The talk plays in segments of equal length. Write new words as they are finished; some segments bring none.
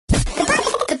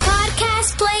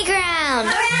on.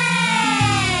 Hooray!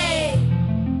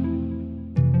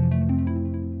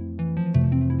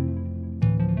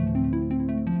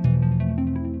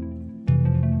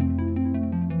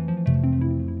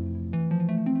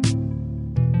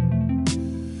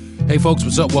 Hey folks,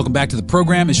 what's up? Welcome back to the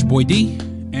program. It's your boy D,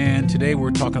 and today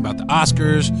we're talking about the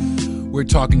Oscars. We're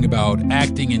talking about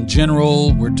acting in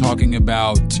general. We're talking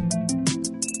about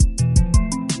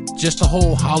just the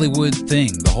whole Hollywood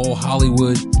thing,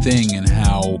 and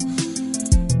how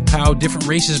different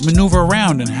races maneuver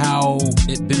around and how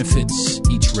it benefits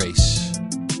each race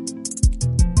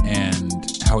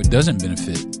and how it doesn't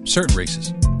benefit certain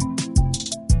races.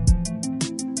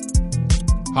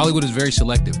 Hollywood is very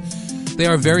selective. They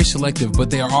are very selective, but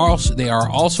they are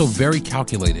also very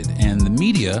calculated, and the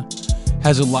media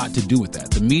has a lot to do with that.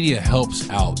 The media helps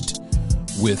out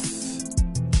with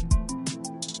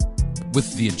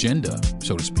the agenda,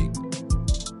 so to speak.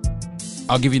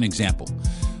 I'll give you an example.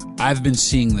 I've been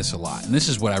seeing this a lot, and this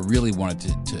is what I really wanted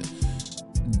to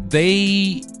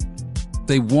they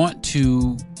want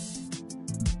to,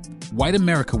 white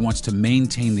America wants to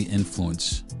maintain the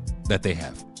influence that they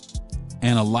have.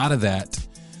 And a lot of that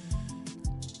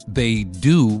they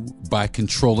do by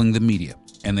controlling the media,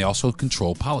 and they also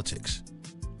control politics,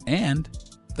 and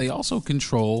they also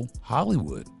control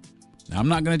Hollywood. Now, I'm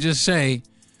not going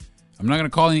to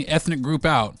call any ethnic group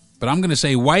out, but I'm going to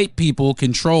say white people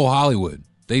control Hollywood.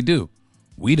 They do.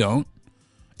 We don't.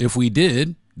 If we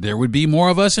did, there would be more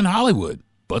of us in Hollywood,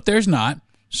 but there's not,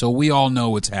 so we all know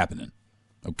what's happening.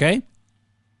 Okay?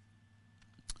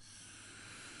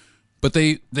 But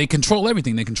they control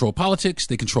everything. They control politics.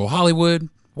 They control Hollywood.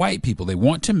 White people, they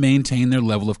want to maintain their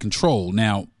level of control.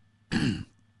 Now,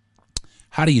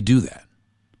 how do you do that?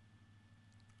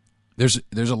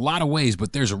 There's a lot of ways,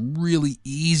 but there's really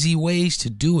easy ways to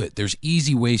do it. There's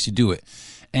easy ways to do it.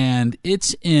 And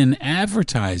it's in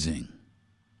advertising.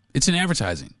 It's in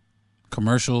advertising.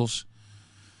 Commercials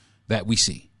that we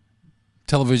see.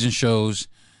 Television shows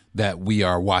that we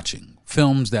are watching.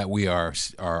 Films that we are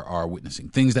witnessing,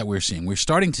 things that we're seeing. We're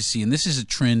starting to see, and this is a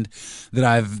trend that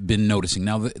I've been noticing.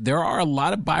 Now, there are a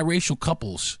lot of biracial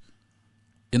couples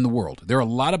in the world. There are a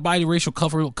lot of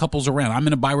biracial couples around. I'm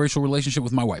in a biracial relationship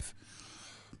with my wife.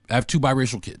 I have 2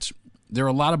 biracial kids. There are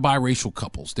a lot of biracial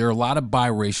couples. There are a lot of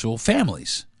biracial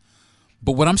families.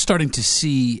 But what I'm starting to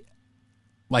see,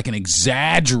 like an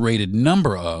exaggerated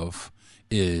number of,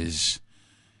 is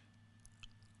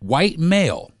white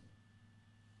male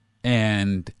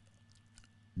and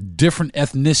different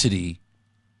ethnicity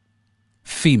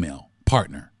female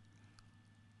partner.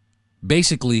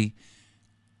 Basically,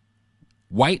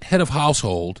 white head of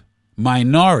household,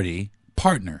 minority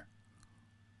partner.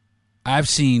 I've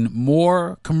seen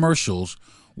more commercials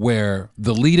where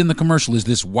the lead in the commercial is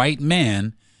this white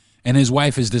man and his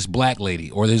wife is this black lady,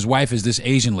 or his wife is this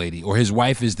Asian lady, or his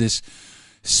wife is this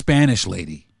Spanish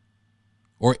lady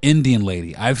or Indian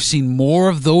lady. I've seen more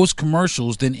of those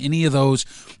commercials than any of those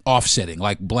offsetting,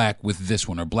 like black with this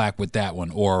one or black with that one,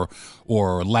 or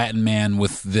Latin man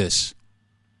with this.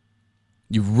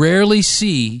 You rarely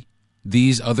see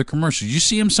these other commercials. You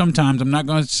see them sometimes. I'm not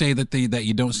going to say that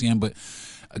you don't see them, but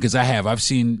because I've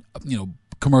seen,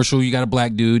 commercial. You got a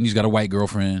black dude and he's got a white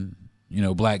girlfriend.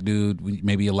 Black dude,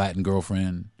 maybe a Latin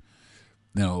girlfriend.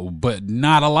 But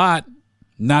not a lot.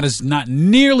 Not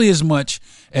nearly as much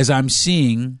as I'm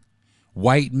seeing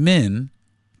white men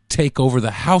take over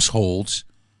the households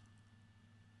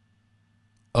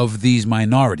of these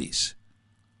minorities.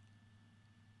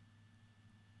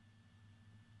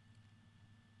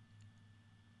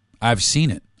 I've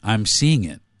seen it. I'm seeing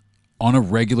it on a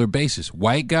regular basis.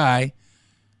 White guy,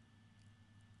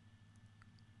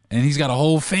 and he's got a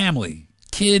whole family,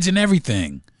 kids and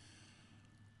everything,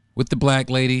 with the black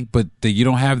lady, but you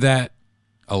don't have that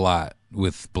a lot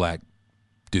with black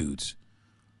dudes.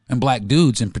 And black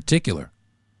dudes in particular.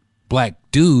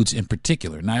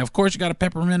 Now, of course, you got to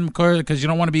pepper them in because you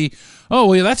don't want to be,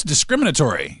 that's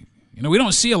discriminatory. We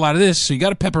don't see a lot of this, so you got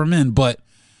to pepper them in, but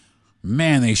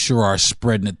man, they sure are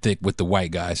spreading it thick with the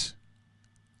white guys.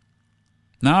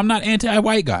 Now, I'm not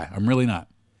anti-white guy. I'm really not.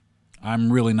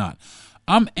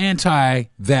 I'm anti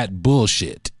that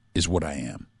bullshit is what I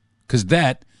am. Because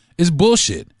that is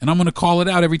bullshit. And I'm going to call it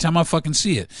out every time I fucking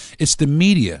see it. It's the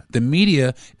media. The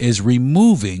media is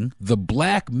removing the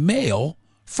black male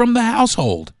from the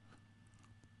household.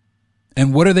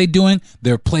 And what are they doing?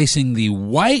 They're placing the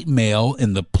white male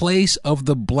in the place of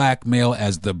the black male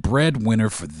as the breadwinner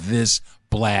for this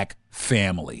black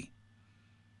family.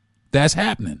 That's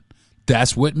happening.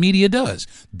 That's what media does.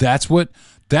 That's what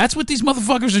these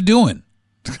motherfuckers are doing.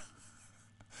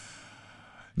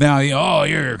 Now,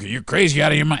 you're crazy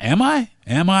out of your mind.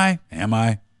 Am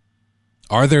I?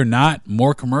 Are there not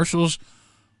more commercials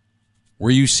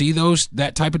where you see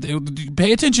that type of thing?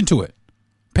 Pay attention to it.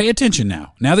 Pay attention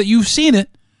now. Now that you've seen it,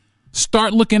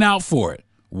 start looking out for it.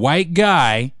 White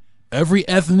guy, every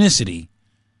ethnicity.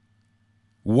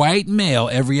 White male,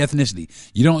 every ethnicity.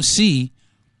 You don't see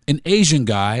an Asian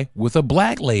guy with a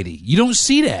black lady. You don't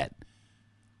see that.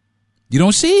 You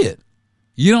don't see it.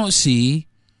 You don't see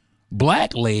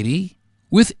black lady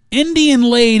with Indian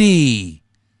lady.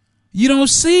 You don't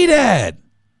see that.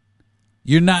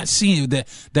 You're not seeing that.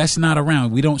 That's not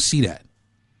around. We don't see that.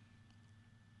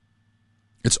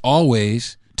 It's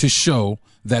always to show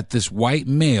that this white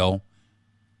male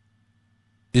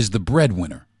is the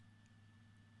breadwinner,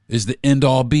 is the end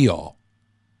all be all,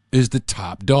 is the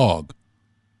top dog,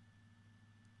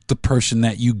 the person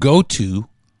that you go to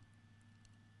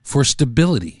for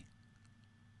stability.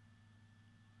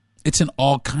 It's in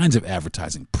all kinds of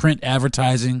advertising, print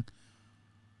advertising,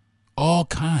 all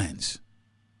kinds.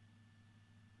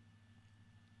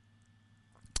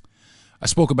 I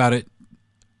spoke about it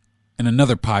in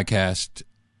another podcast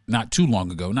not too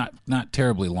long ago, not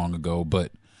terribly long ago,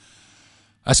 but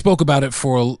I spoke about it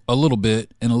for a little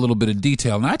bit in a little bit of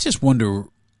detail. And I just wonder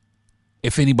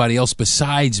if anybody else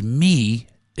besides me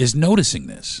is noticing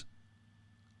this.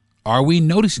 Are we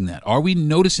noticing that? Are we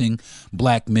noticing,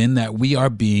 black men, that we are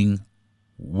being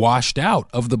washed out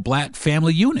of the black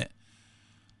family unit?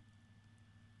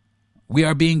 We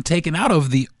are being taken out of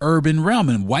the urban realm,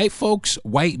 and white folks,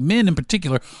 white men in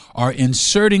particular, are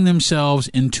inserting themselves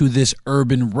into this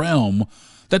urban realm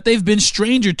that they've been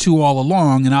stranger to all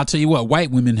along. And I'll tell you what,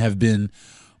 white women have been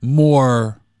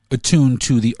more attuned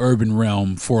to the urban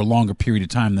realm for a longer period of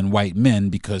time than white men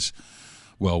because,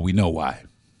 well, we know why.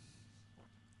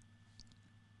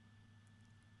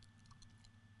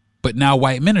 But now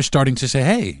white men are starting to say,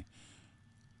 hey,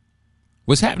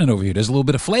 what's happening over here? There's a little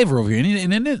bit of flavor over here.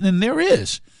 And there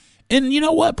is. And you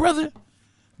know what, brother?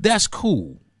 That's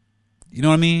cool. You know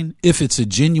what I mean? If it's a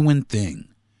genuine thing.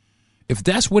 If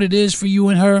that's what it is for you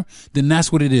and her, then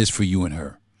that's what it is for you and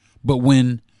her. But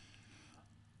when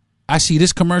I see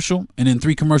this commercial and then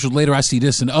 3 commercials later, I see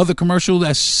this and other commercial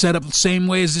that's set up the same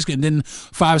way as this. And then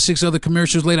 5 or 6 other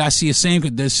commercials later, I see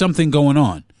there's something going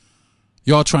on.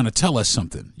 Y'all trying to tell us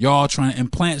something. Y'all trying to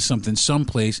implant something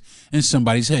someplace in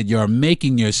somebody's head. You're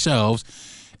making yourselves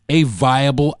a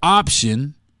viable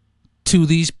option to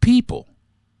these people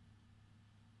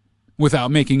without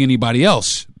making anybody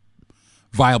else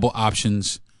viable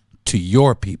options to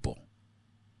your people.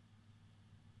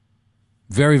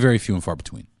 Very, very few and far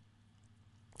between.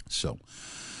 So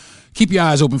keep your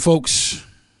eyes open, folks.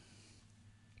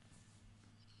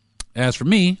 As for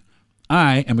me,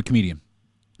 I am a comedian.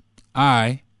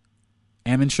 I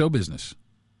am in show business.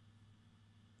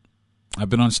 I've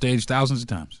been on stage thousands of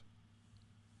times.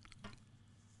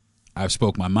 I've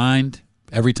spoke my mind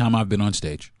every time I've been on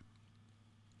stage.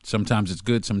 Sometimes it's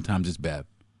good, sometimes it's bad.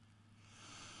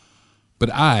 But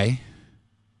I'm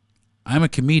a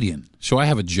comedian, so I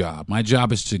have a job. My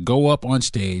job is to go up on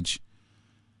stage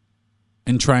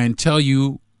and try and tell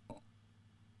you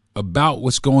about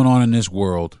what's going on in this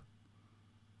world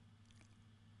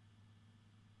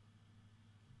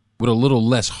with a little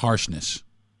less harshness,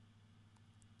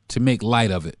 to make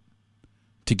light of it,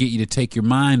 to get you to take your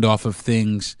mind off of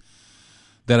things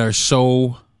that are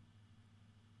so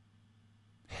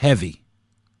heavy.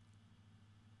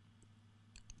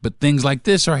 But things like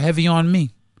this are heavy on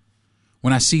me.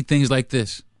 When I see things like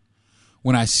this,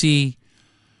 when I see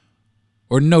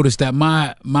or notice that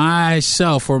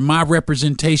myself or my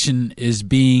representation is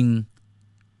being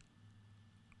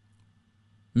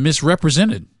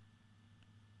misrepresented.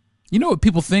 You know what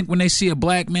people think when they see a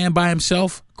black man by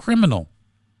himself? Criminal,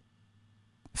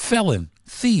 felon,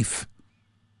 thief,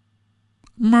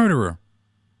 murderer.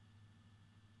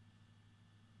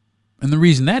 And the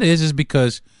reason that is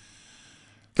because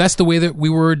that's the way that we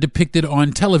were depicted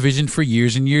on television for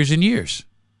years and years and years.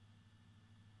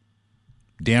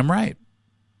 Damn right.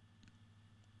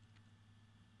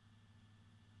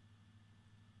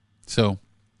 So,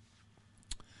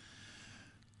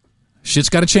 shit's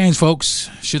got to change, folks.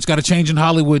 Shit's got to change in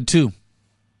Hollywood, too.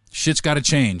 Shit's got to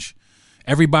change.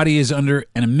 Everybody is under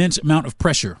an immense amount of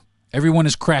pressure. Everyone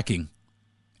is cracking.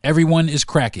 Everyone is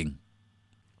cracking.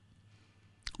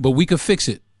 But we could fix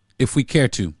it if we care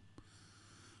to.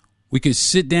 We could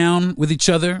sit down with each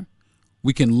other.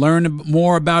 We can learn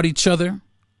more about each other.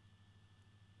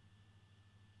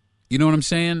 You know what I'm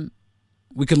saying?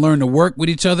 We can learn to work with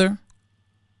each other.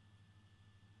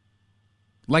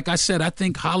 Like I said, I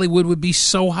think Hollywood would be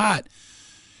so hot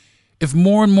if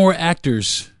more and more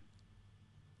actors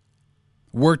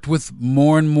worked with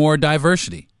more and more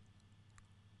diversity.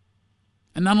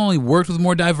 And not only worked with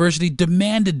more diversity,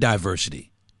 demanded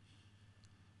diversity.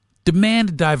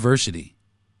 Demanded diversity.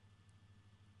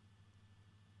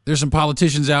 There's some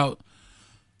politicians out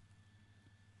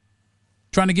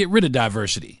trying to get rid of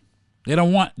diversity. They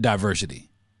don't want diversity.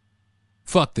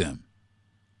 Fuck them.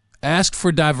 Ask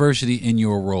for diversity in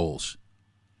your roles.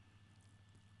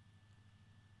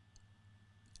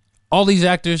 All these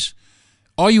actors,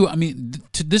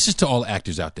 this is to all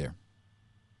actors out there.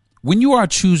 When you are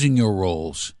choosing your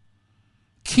roles,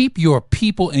 keep your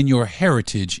people and your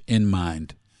heritage in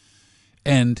mind.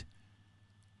 And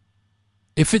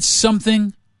if it's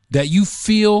something that you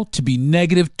feel to be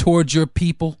negative towards your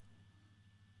people,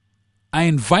 I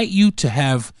invite you to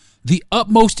have the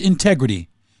utmost integrity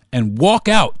and walk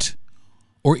out,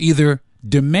 or either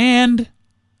demand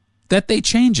that they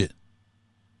change it.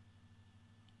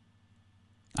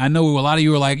 I know a lot of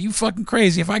you are like, you fucking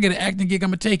crazy. If I get an acting gig, I'm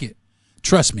going to take it.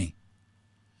 Trust me.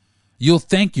 You'll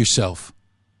thank yourself.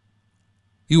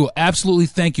 You will absolutely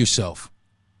thank yourself.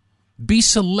 Be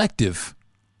selective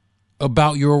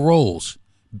about your roles.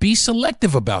 Be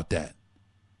selective about that.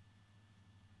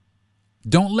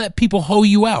 Don't let people hoe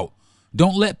you out.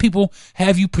 Don't let people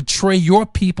have you portray your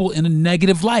people in a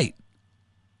negative light.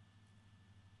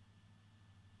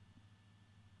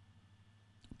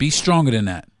 Be stronger than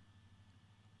that.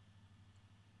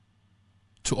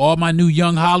 To all my new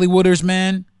young Hollywooders,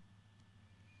 man,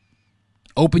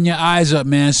 open your eyes up,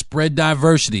 man. Spread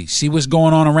diversity. See what's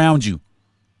going on around you.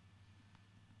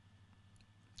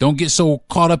 Don't get so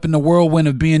caught up in the whirlwind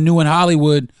of being new in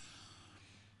Hollywood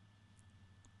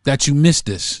that you miss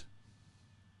this.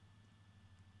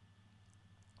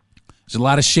 There's a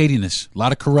lot of shadiness, a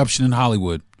lot of corruption in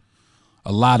Hollywood,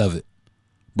 a lot of it.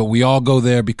 But we all go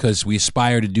there because we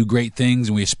aspire to do great things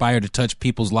and we aspire to touch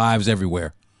people's lives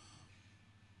everywhere.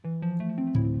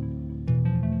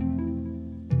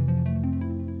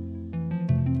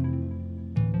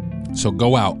 So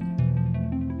go out.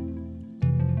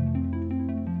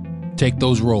 Take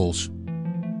those roles.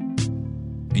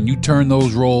 And you turn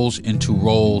those roles into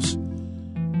roles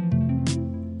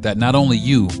that not only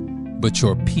you, but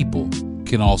your people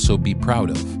can also be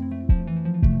proud of.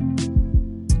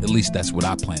 At least that's what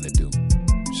I plan to do.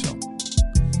 So,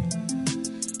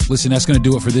 listen, that's going to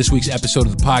do it for this week's episode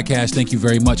of the podcast. Thank you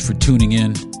very much for tuning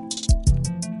in.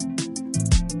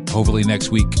 Hopefully next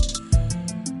week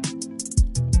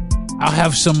I'll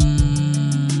have some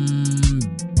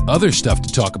other stuff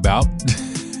to talk about.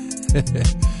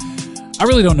 I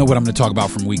really don't know what I'm going to talk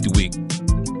about from week to week.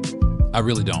 I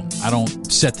really don't. I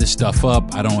don't set this stuff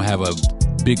up. I don't have a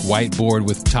big whiteboard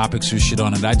with topics or shit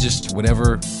on it. I just,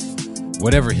 whatever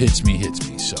hits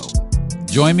me. So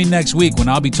join me next week when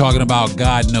I'll be talking about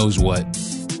God knows what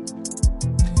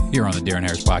here on the Deron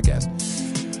Harris Podcast.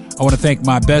 I want to thank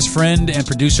my best friend and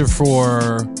producer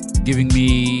for giving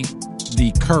me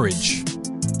the courage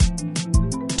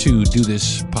to do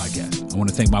this podcast. I want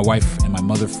to thank my wife and my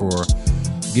mother for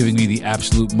giving me the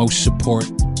absolute most support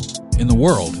in the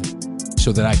world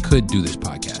so that I could do this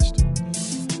podcast.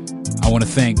 I want to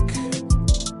thank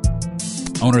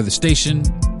owner of the station,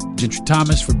 Gentry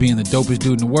Thomas, for being the dopest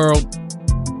dude in the world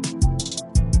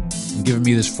and giving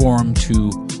me this forum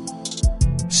to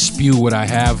spew what I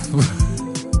have.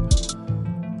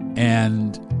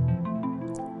 And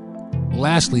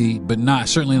lastly, but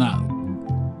certainly not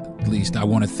least, I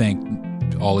want to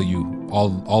thank all of you,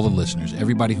 all the listeners,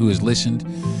 everybody who has listened,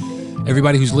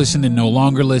 everybody who's listened and no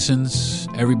longer listens,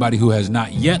 everybody who has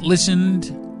not yet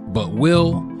listened but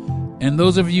will, and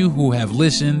those of you who have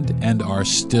listened and are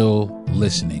still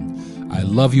listening. I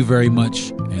love you very much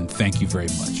and thank you very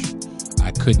much.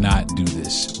 I could not do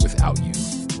this without you,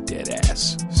 dead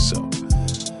ass. So,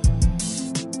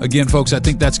 again, folks, I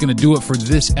think that's going to do it for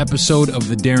this episode of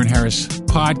the Deron Harris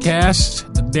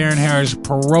Podcast, the Deron Harris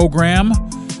Program.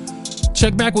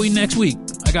 Check back with me next week.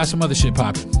 I got some other shit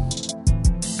popping.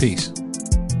 Peace.